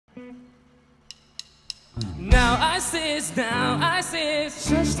Now I see it, now I see it。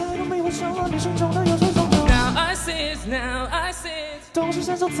现实太多迷惑成了你心中的忧愁种种。Now I see it, now I see it。懂事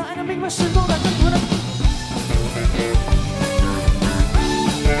sen熟才能明白是多难能不能。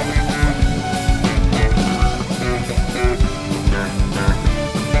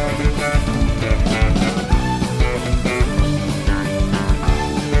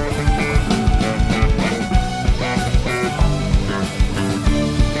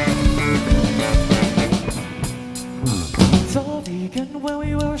When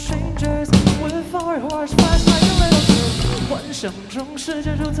we were strangers, with our hearts fast like a little bird。幻想中世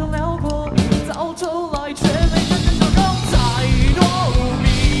界如此辽阔，到头来却没真正成功。太多迷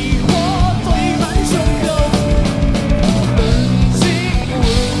惑堆满胸口，冷静稳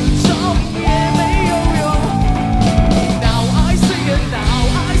重也没有用。Now I see it, now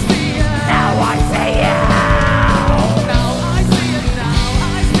I see it, now I see it, now I see it, now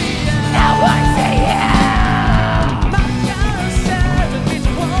I see it, now I see it。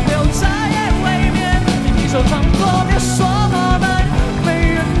手唱过，别说我们没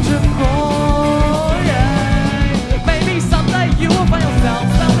认真过。Maybe someday you will find yourself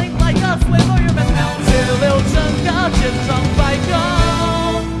sounding like us with all your mental。铁流整个千疮百孔，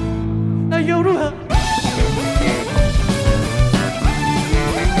那又如何？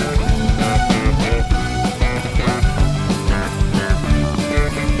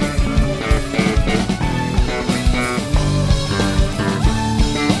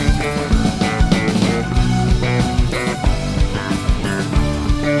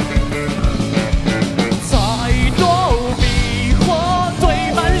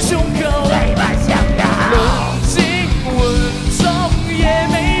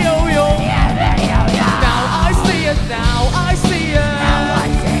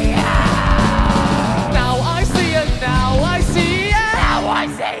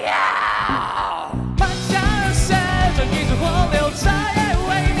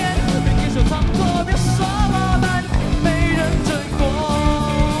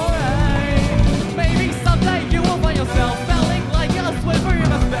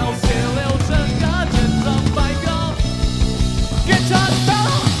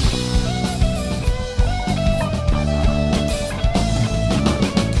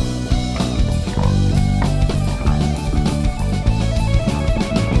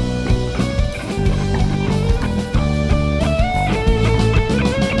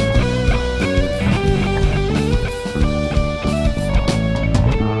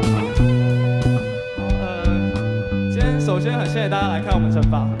谢谢大家来看我们惩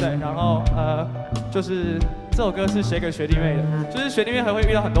罚，对，然后就是这首歌是写给学弟妹的，就是学弟妹还会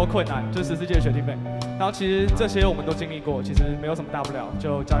遇到很多困难，就是14届的学弟妹，然后其实这些我们都经历过，其实没有什么大不了，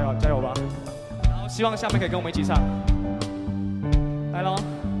就加油加油吧，然后希望下面可以跟我们一起唱，来喽。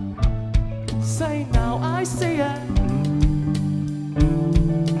Say now I see it。